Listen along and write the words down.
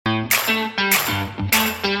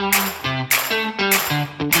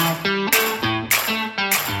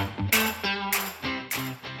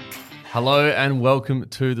Hello and welcome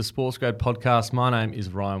to the Sports Grade Podcast. My name is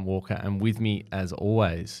Ryan Walker and with me, as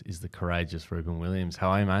always, is the courageous Ruben Williams. How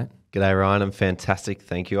are you, mate? G'day, Ryan. I'm fantastic.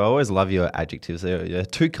 Thank you. I always love your adjectives. They're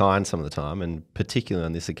too kind some of the time, and particularly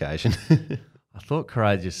on this occasion. I thought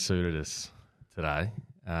courageous suited us today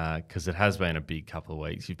because it has been a big couple of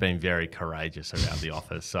weeks. You've been very courageous around the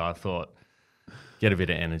office, so I thought get a bit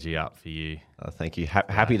of energy up for you. Thank you.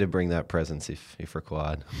 Happy to bring that presence if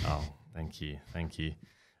required. Oh, thank you. Thank you.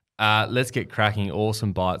 Let's get cracking.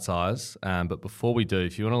 Awesome bite size. But before we do,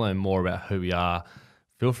 if you want to learn more about who we are,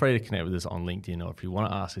 feel free to connect with us on LinkedIn, or if you want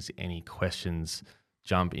to ask us any questions,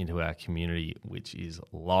 jump into our community, which is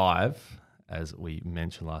live, as we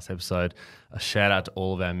mentioned last episode. A shout out to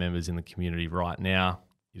all of our members in the community right now.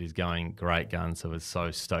 It is going great guns, so we're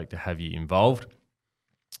so stoked to have you involved.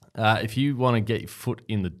 If you want to get your foot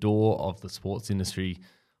in the door of the sports industry,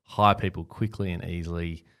 hire people quickly and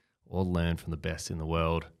easily, or learn from the best in the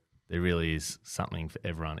world, there really is something for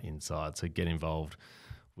everyone inside. So get involved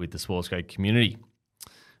with the Sports Grade community.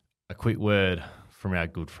 A quick word from our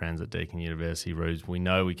good friends at Deakin University, Rubes. We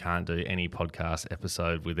know we can't do any podcast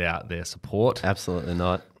episode without their support. Absolutely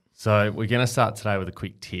not. So we're going to start today with a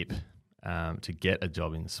quick tip to get a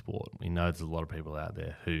job in sport. We know there's a lot of people out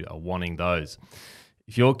there who are wanting those.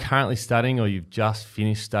 If you're currently studying or you've just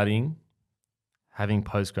finished studying, having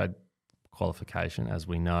postgrad qualification, as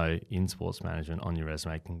we know in sports management on your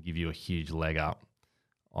resume, can give you a huge leg up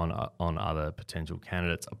on other potential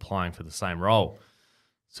candidates applying for the same role.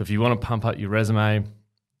 So if you want to pump up your resume,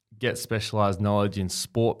 get specialised knowledge in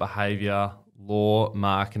sport behaviour, law,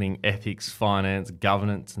 marketing, ethics, finance,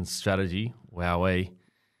 governance and strategy, wowee,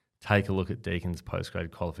 take a look at Deakin's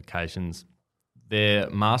postgrad qualifications. Their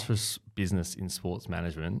Master's Business in Sports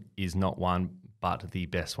Management is not one but the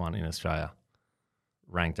best one in Australia,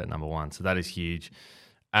 ranked at number 1. So that is huge.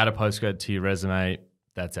 Add a postgrad to your resume.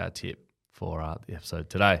 That's our tip for the episode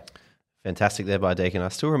today. Fantastic there by Deakin. I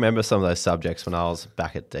still remember some of those subjects when I was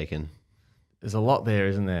back at Deakin. There's a lot there,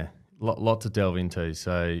 isn't there? Lot to delve into.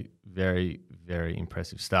 So very, very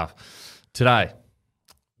impressive stuff. Today,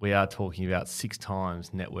 we are talking about 6 times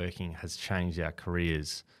networking has changed our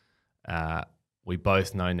careers. We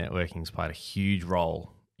both know networking's played a huge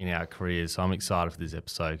role in our careers. So I'm excited for this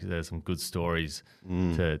episode because there's some good stories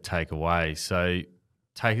to take away. So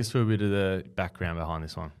take us through a bit of the background behind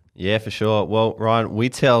this one. Yeah, for sure. Well, Ryan, we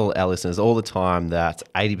tell our listeners all the time that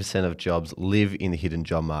 80% of jobs live in the hidden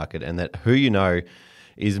job market and that who you know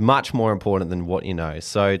is much more important than what you know.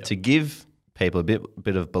 So to give people a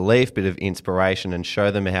bit of belief, bit of inspiration and show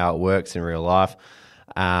them how it works in real life,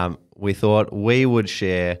 we thought we would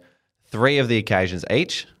share 3 of the occasions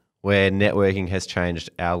each where networking has changed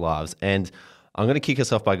our lives. And I'm going to kick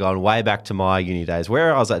us off by going way back to my uni days,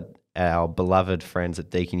 where I was at our beloved friends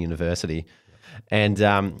at Deakin University. And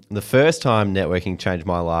the first time networking changed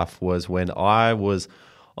my life was when I was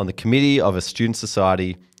on the committee of a student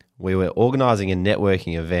society. We were organising a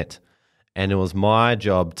networking event, and it was my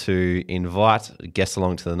job to invite guests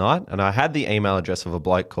along to the night. And I had the email address of a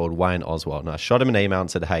bloke called Wayne Oswald, and I shot him an email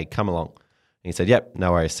and said, "Hey, come along." And he said, "Yep,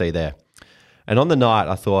 no worries, see you there." And on the night,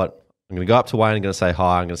 I thought, I'm going to go up to Wayne, I'm going to say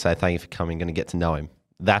hi, I'm going to say thank you for coming, I'm going to get to know him.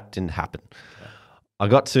 That didn't happen. I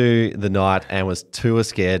got to the night and was too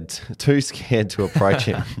scared to approach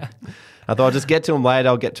him. I thought I'll just get to him later,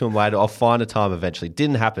 I'll find a time eventually.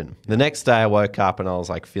 Didn't happen. The next day I woke up and I was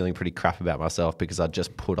like feeling pretty crap about myself because I'd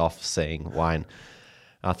just put off seeing Wayne.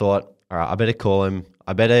 I thought, all right, I better call him.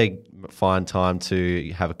 I better find time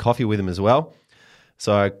to have a coffee with him as well.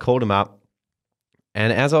 So I called him up.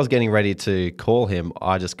 And as I was getting ready to call him,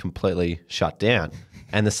 I just completely shut down.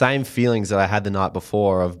 And the same feelings that I had the night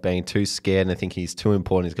before of being too scared and I think he's too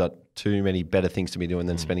important, he's got too many better things to be doing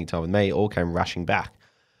than spending time with me, all came rushing back.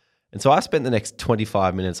 And so I spent the next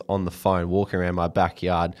 25 minutes on the phone walking around my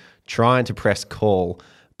backyard trying to press call,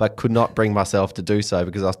 but could not bring myself to do so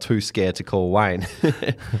because I was too scared to call Wayne.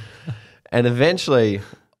 And eventually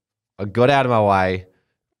I got out of my way,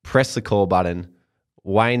 pressed the call button.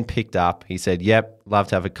 Wayne picked up. He said, "Yep, love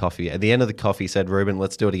to have a coffee." At the end of the coffee, he said, "Ruben,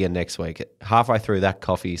 let's do it again next week." Halfway through that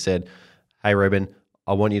coffee, he said, "Hey, Ruben,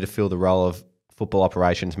 I want you to fill the role of football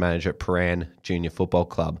operations manager at Paran Junior Football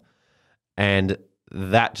Club." And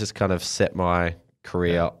that just kind of set my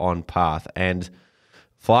career on path. And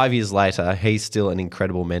 5 years later, he's still an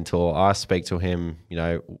incredible mentor. I speak to him,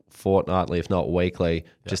 fortnightly, if not weekly,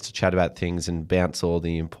 just to chat about things and bounce all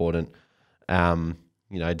the important,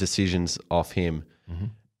 decisions off him. Mm-hmm.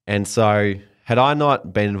 And so had I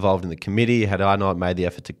not been involved in the committee, had I not made the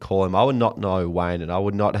effort to call him, I would not know Wayne, and I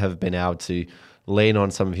would not have been able to lean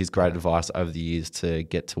on some of his great advice over the years to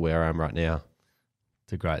get to where I am right now.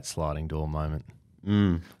 It's a great sliding door moment.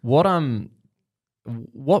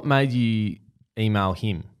 What made you email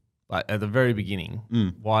him? Like at the very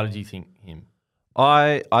beginning, why did you think him?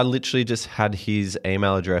 I literally just had his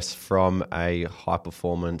email address from a high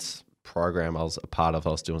performance program I was a part of.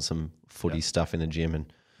 I was doing some footy stuff in the gym,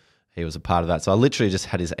 and he was a part of that. So I literally just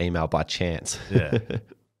had his email by chance. Yeah,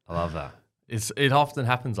 I love that. It often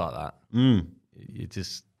happens like that.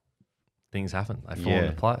 Things happen. They fall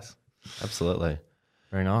into place. Absolutely.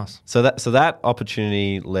 Very nice. So that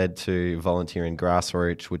opportunity led to volunteering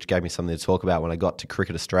grassroots, which gave me something to talk about when I got to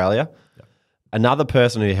Cricket Australia. Yep. Another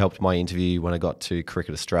person who helped my interview when I got to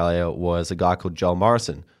Cricket Australia was a guy called Joel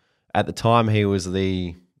Morrison. At the time, he was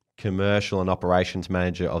the commercial and operations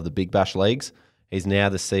manager of the Big Bash Leagues. He's now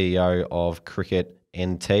the CEO of Cricket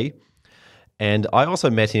NT. And I also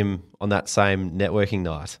met him on that same networking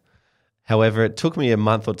night. However, it took me a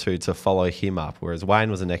month or two to follow him up, whereas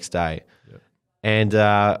Wayne was the next day. Yep. And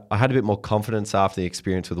I had a bit more confidence after the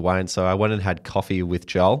experience with Wayne, so I went and had coffee with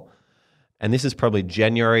Joel. And this is probably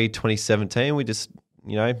January 2017. We just,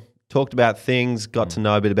 talked about things, got to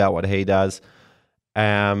know a bit about what he does.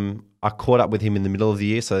 I caught up with him in the middle of the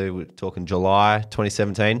year, so we're talking July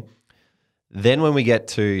 2017. Then when we get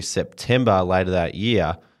to September later that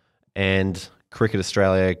year and Cricket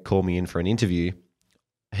Australia called me in for an interview,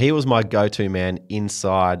 he was my go-to man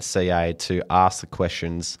inside CA to ask the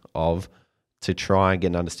questions to try and get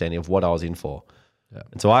an understanding of what I was in for. Yeah.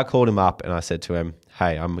 And so I called him up and I said to him,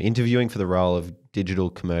 hey, I'm interviewing for the role of digital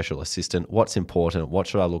commercial assistant. What's important? What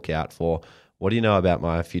should I look out for? What do you know about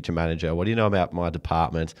my future manager? What do you know about my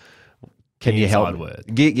department? Can you help? Word.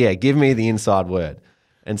 Give me the inside word.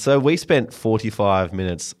 And so we spent 45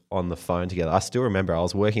 minutes on the phone together. I still remember I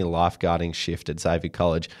was working a lifeguarding shift at Xavier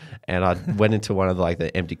College, and I went into one of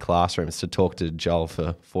the empty classrooms to talk to Joel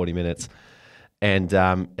for 40 minutes.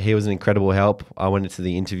 And he was an incredible help. I went into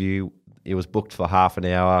the interview. It was booked for half an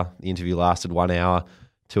hour. The interview lasted 1 hour.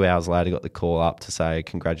 2 hours later, got the call up to say,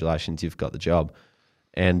 congratulations, you've got the job.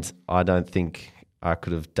 And I don't think I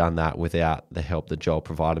could have done that without the help that Joel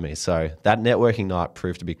provided me. So that networking night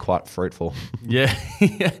proved to be quite fruitful. Yeah.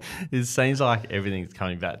 It seems like everything's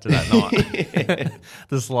coming back to that night.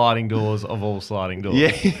 The sliding doors of all sliding doors.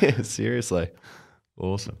 Yeah, seriously.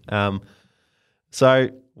 Awesome. So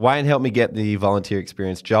Wayne helped me get the volunteer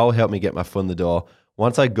experience. Joel helped me get my foot in the door.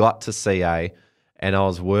 Once I got to CA and I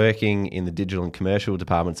was working in the digital and commercial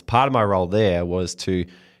departments, part of my role there was to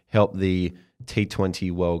help the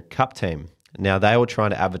T20 World Cup team. Now, they were trying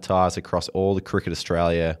to advertise across all the Cricket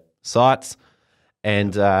Australia sites,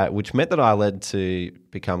 and which meant that I led to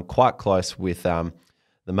become quite close with the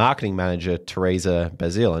marketing manager, Teresa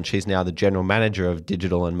Bazil, and she's now the general manager of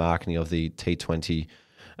digital and marketing of the T20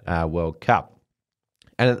 World Cup.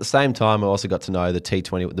 And at the same time, I also got to know the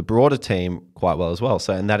T20, the broader team, quite well as well.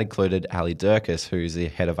 So, and that included Ali Durkis, who's the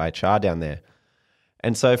head of HR down there.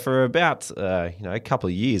 And so for about a couple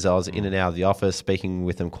of years, I was in and out of the office, speaking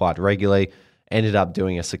with them quite regularly. Ended up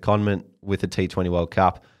doing a secondment with the T20 World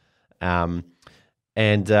Cup, and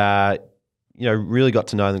really got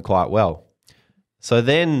to know them quite well. So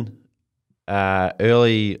then,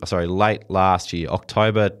 late last year,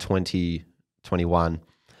 October 2021,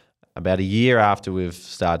 about a year after we've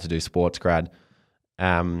started to do SportsGrad,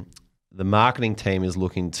 the marketing team is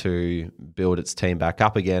looking to build its team back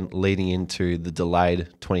up again, leading into the delayed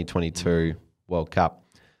 2022 World Cup.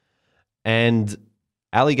 And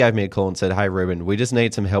Ali gave me a call and said, hey, Ruben, we just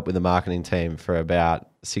need some help with the marketing team for about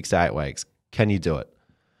 6 to 8 weeks. Can you do it?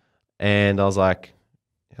 And I was like,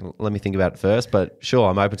 let me think about it first, but sure,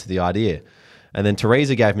 I'm open to the idea. And then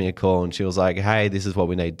Teresa gave me a call and she was like, hey, this is what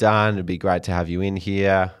we need done. It'd be great to have you in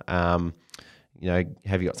here. Have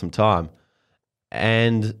you got some time?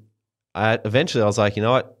 And eventually I was like, you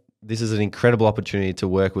know what? This is an incredible opportunity to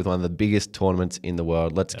work with one of the biggest tournaments in the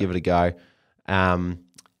world. Let's give it a go.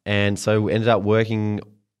 And so we ended up working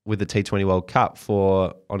with the T20 World Cup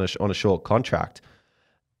on a short contract.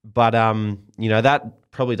 But, that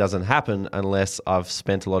probably doesn't happen unless I've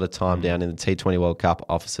spent a lot of time down in the T20 World Cup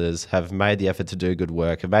offices, have made the effort to do good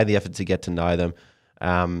work, have made the effort to get to know them.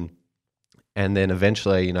 And then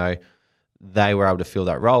eventually, they were able to fill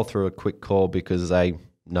that role through a quick call because they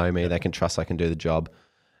know me, they can trust I can do the job.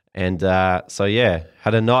 And had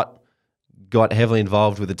I not got heavily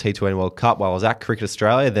involved with the T20 World Cup while I was at Cricket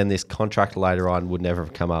Australia, then this contract later on would never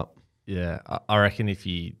have come up. Yeah, I reckon if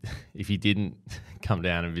you didn't come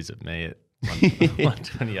down and visit me at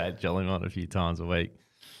 128 Jollymont a few times a week,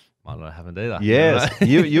 might not have happened either. Yes,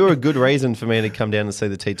 you were a good reason for me to come down and see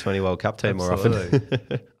the T20 World Cup team more often.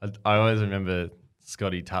 I always remember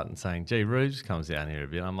Scotty Tutton saying, "Gee, Rubes comes down here a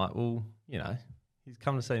bit." I'm like, well, he's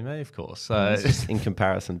come to see me, of course. So in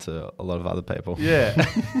comparison to a lot of other people. Yeah.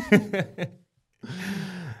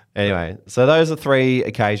 Anyway, so those are 3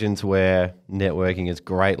 occasions where networking has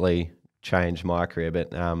greatly changed my career.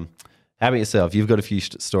 But how about yourself? You've got a few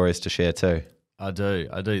stories to share too. I do.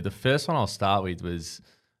 The first one I'll start with was,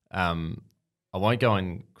 I won't go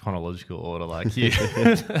in chronological order like you,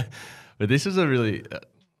 but this was a really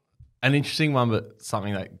an interesting one, but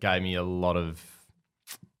something that gave me a lot of,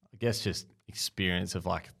 I guess, just experience of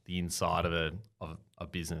like the inside of a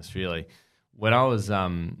business. Really, when I was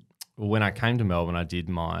when I came to Melbourne, I did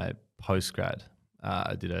my postgrad.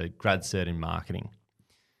 I did a grad cert in marketing,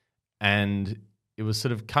 and it was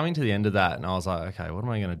sort of coming to the end of that, and I was like, okay, what am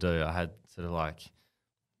I going to do? I had sort of like,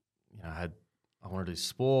 I want to do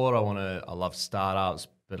sport. I love startups,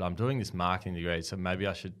 but I'm doing this marketing degree, so maybe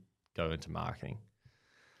I should go into marketing.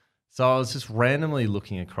 So I was just randomly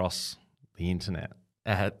looking across the internet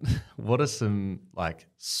at what are some like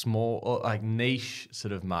small or like niche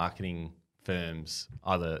sort of marketing firms,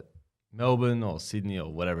 either Melbourne or Sydney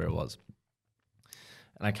or whatever it was.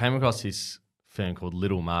 And I came across this firm called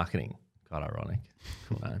Little Marketing. Quite ironic.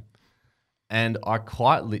 Cool name. And I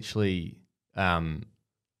quite literally,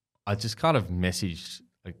 I just kind of messaged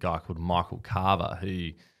a guy called Michael Carver,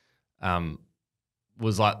 who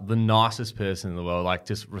was like the nicest person in the world, like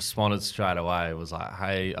just responded straight away. It was like,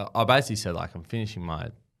 hey, I basically said like, I'm finishing my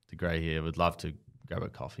degree here. Would love to grab a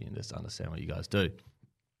coffee and just understand what you guys do.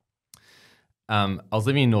 I was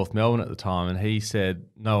living in North Melbourne at the time, and he said,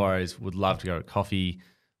 no worries, would love to go to coffee.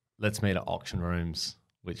 Let's meet at Auction Rooms,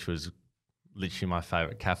 which was literally my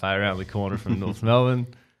favourite cafe around the corner from North Melbourne.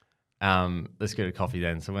 Let's go to coffee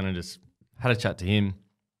then. So I went and just had a chat to him.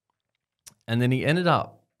 And then he ended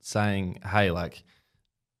up saying, hey, like,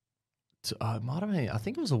 it might have been, I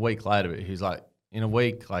think it was a week later, but he was like, in a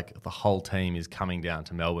week, like the whole team is coming down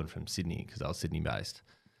to Melbourne from Sydney, because I was Sydney based,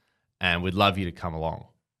 and we'd love you to come along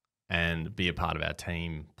and be a part of our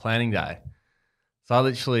team planning day. So I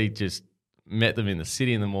literally just met them in the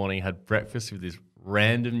city in the morning, had breakfast with this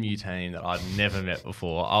random new team that I'd never met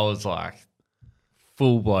before. I was like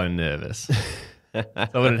full-blown nervous. So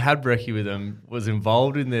when I had brekkie with them, was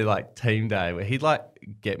involved in their like team day where he'd like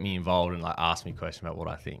get me involved and like ask me questions about what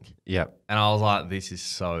I think. Yeah. And I was like, this is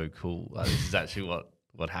so cool. Like, this is actually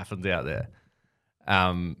what happens out there.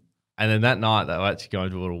 And then that night they were actually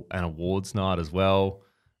going to an awards night as well.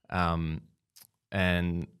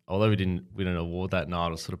 And although we didn't win an award that night, I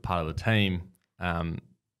was sort of part of the team.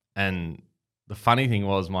 And the funny thing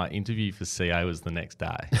was my interview for CA was the next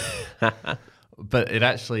day. But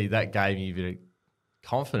that gave me a bit of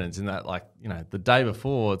confidence in that, like, the day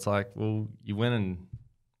before, it's like, well, you went and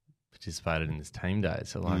participated in this team day.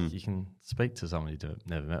 So, like, you can speak to somebody you've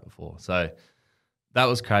never met before. So that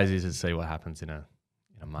was crazy to see what happens in a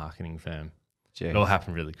marketing firm. Jeez. It all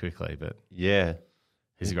happened really quickly, but yeah.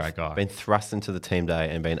 He's a great guy. Been thrust into the team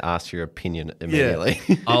day and been asked your opinion immediately.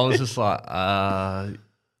 Yeah. I was just like,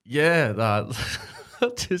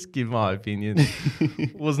 just give my opinion.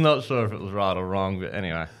 Was not sure if it was right or wrong, but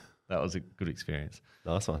anyway, that was a good experience.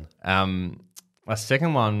 Nice one. My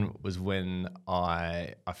second one was when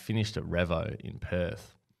I finished at Revo in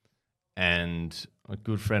Perth, and a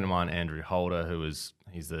good friend of mine, Andrew Holder,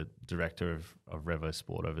 he's the director of Revo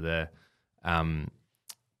Sport over there.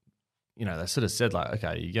 They sort of said, like,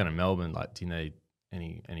 okay, you're going to Melbourne, like, do you need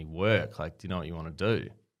any work? Like, do you know what you want to do?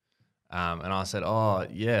 And I said, oh,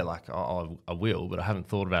 yeah, like, I will, but I haven't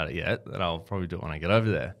thought about it yet, and I'll probably do it when I get over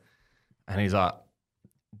there. And he's like,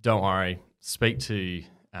 don't worry, speak to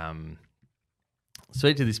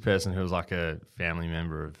this person who was like a family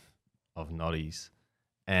member of Noddy's,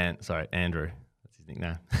 Andrew, that's his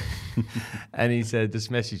nickname. And he said,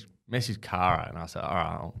 just message Cara. And I said, all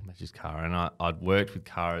right, I'll message Cara. And I'd worked with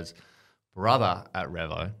Cara's brother at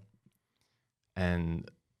Revo, and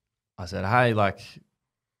I said, hey, like,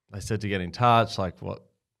 they said to get in touch, like, what,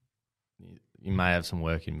 you may have some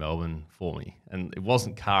work in Melbourne for me. And it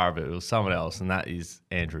wasn't Cara, but it was someone else, and that is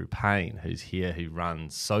Andrew Payne, who's here, who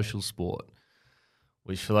runs Social Sport,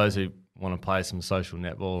 which, for those who want to play some social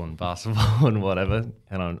netball and basketball and whatever,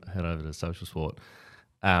 head over to Social Sport.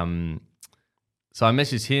 So I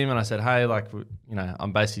messaged him and I said, hey, like,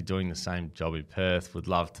 I'm basically doing the same job in Perth. Would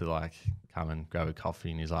love to, like, come and grab a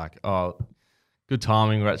coffee. And he's like, oh, good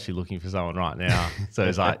timing. We're actually looking for someone right now. So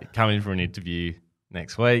he's like, come in for an interview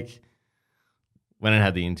next week. Went and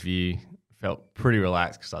had the interview. Felt pretty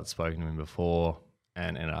relaxed because I'd spoken to him before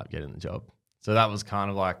and ended up getting the job. So that was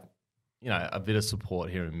kind of like a bit of support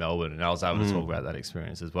here in Melbourne, and I was able to talk about that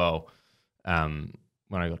experience as well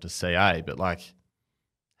when I got to CA. But like,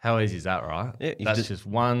 how easy is that, right? Yeah, that's just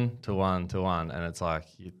 1 to 1 to 1, and it's like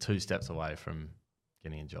you're 2 steps away from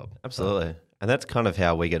getting a job. Absolutely. And that's kind of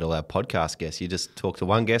how we get all our podcast guests. You just talk to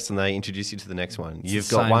one guest and they introduce you to the next one. You've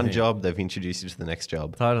got one job, they've introduced you to the next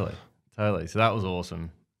job. Totally. So that was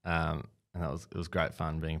awesome. And it was great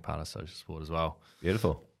fun being part of Social Sport as well.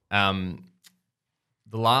 Beautiful. The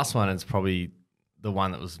last one is probably the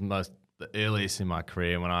one that was the earliest in my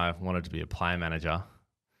career when I wanted to be a player manager.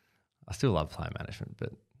 I still love player management,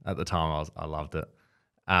 but at the time I loved it.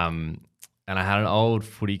 And I had an old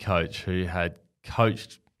footy coach who had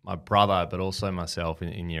coached my brother, but also myself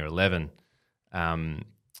in year 11.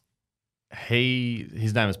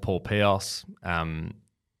 His name is Paul Pios.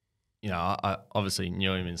 I obviously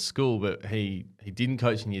knew him in school, but he didn't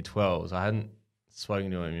coach in year 12s. I hadn't spoken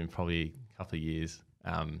to him in probably a couple of years.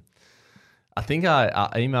 I think I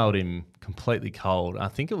emailed him completely cold. I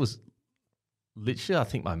think it was literally, I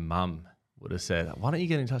think my mum would have said, why don't you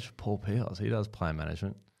get in touch with Paul Pios? He does player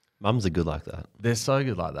management. Mums are good like that. They're so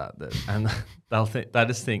good like that. And they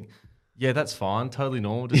just think, yeah, that's fine, totally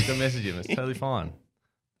normal. Just go message him. It's totally fine.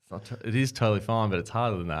 It is totally fine, but it's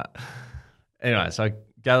harder than that. Anyway, so I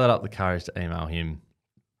gathered up the courage to email him.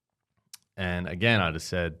 And again, I just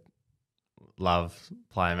said, love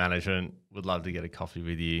player management, would love to get a coffee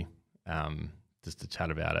with you, just to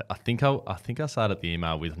chat about it. I think I started the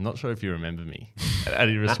email with, I'm not sure if you remember me. And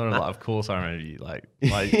he responded like, of course I remember you. Like,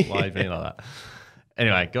 why are you being like that?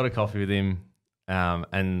 Anyway, got a coffee with him,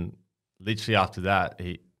 and literally after that,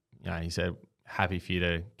 he said, happy for you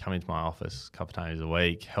to come into my office a couple of times a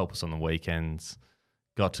week, help us on the weekends.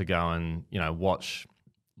 Got to go and, watch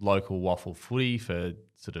local waffle footy for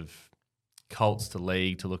sort of Colts to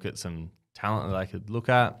league to look at some talent that they could look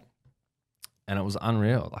at. And it was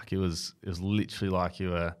unreal. Like it was literally like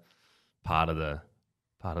you were part of the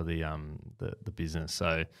business.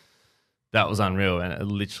 So that was unreal, and it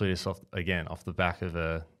literally is off the back of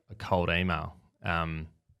a cold email.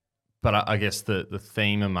 But I guess the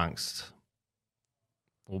theme amongst,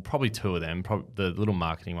 well, probably two of them, the little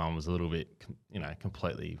marketing one was a little bit,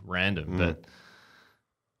 completely random. But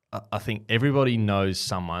I think everybody knows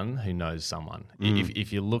someone who knows someone.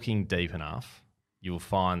 If you're looking deep enough, you will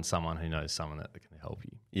find someone who knows someone that can help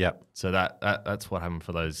you. Yep. So that's what happened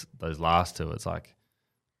for those last two. It's like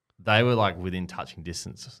they were like within touching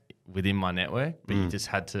distance within my network, but you just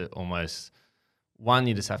had to almost, one,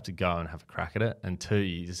 you just have to go and have a crack at it, and two,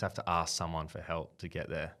 you just have to ask someone for help to get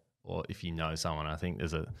there. Or if you know someone, I think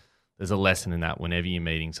there's a lesson in that whenever you're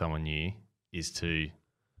meeting someone new is to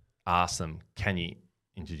ask them, can you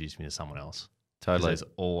introduce me to someone else? Totally. There's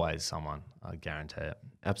always someone, I guarantee it.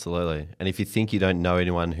 Absolutely. And if you think you don't know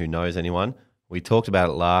anyone who knows anyone, we talked about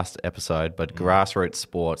it last episode, but Grassroots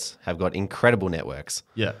Sports have got incredible networks.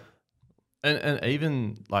 Yeah. And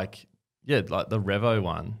even like the Revo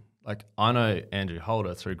one, like I know Andrew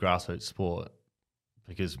Holder through Grassroots Sport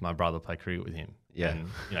because my brother played cricket with him. Yeah.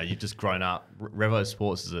 And, you've just grown up. Revo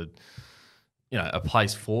Sports is a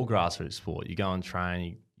place for grassroots sport. You go and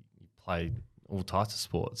train, you play all types of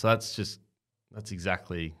sport. So that's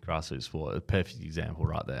exactly grassroots sport. A perfect example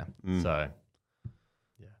right there. So,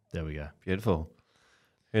 yeah, there we go. Beautiful.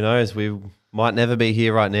 Who knows? We might never be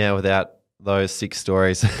here right now without those 6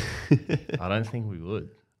 stories. I don't think we would.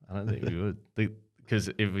 Because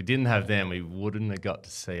if we didn't have them, we wouldn't have got to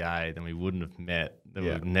CA, then we wouldn't have met, then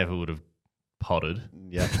we never would have potted.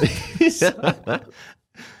 Yeah.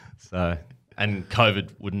 So, and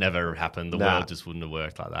COVID would never have happened. The world just wouldn't have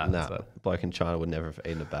worked like that. No, the bloke in China would never have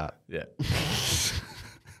eaten a bat. Yeah.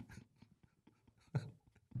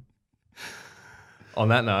 On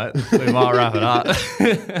that note, we might wrap it up.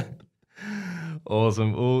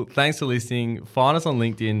 Awesome. Well, thanks for listening. Find us on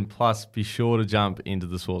LinkedIn, plus be sure to jump into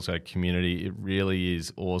the Sportsco community. It really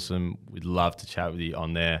is awesome. We'd love to chat with you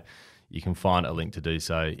on there. You can find a link to do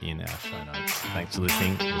so in our show notes. Thanks for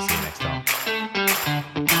listening. We'll see you next time.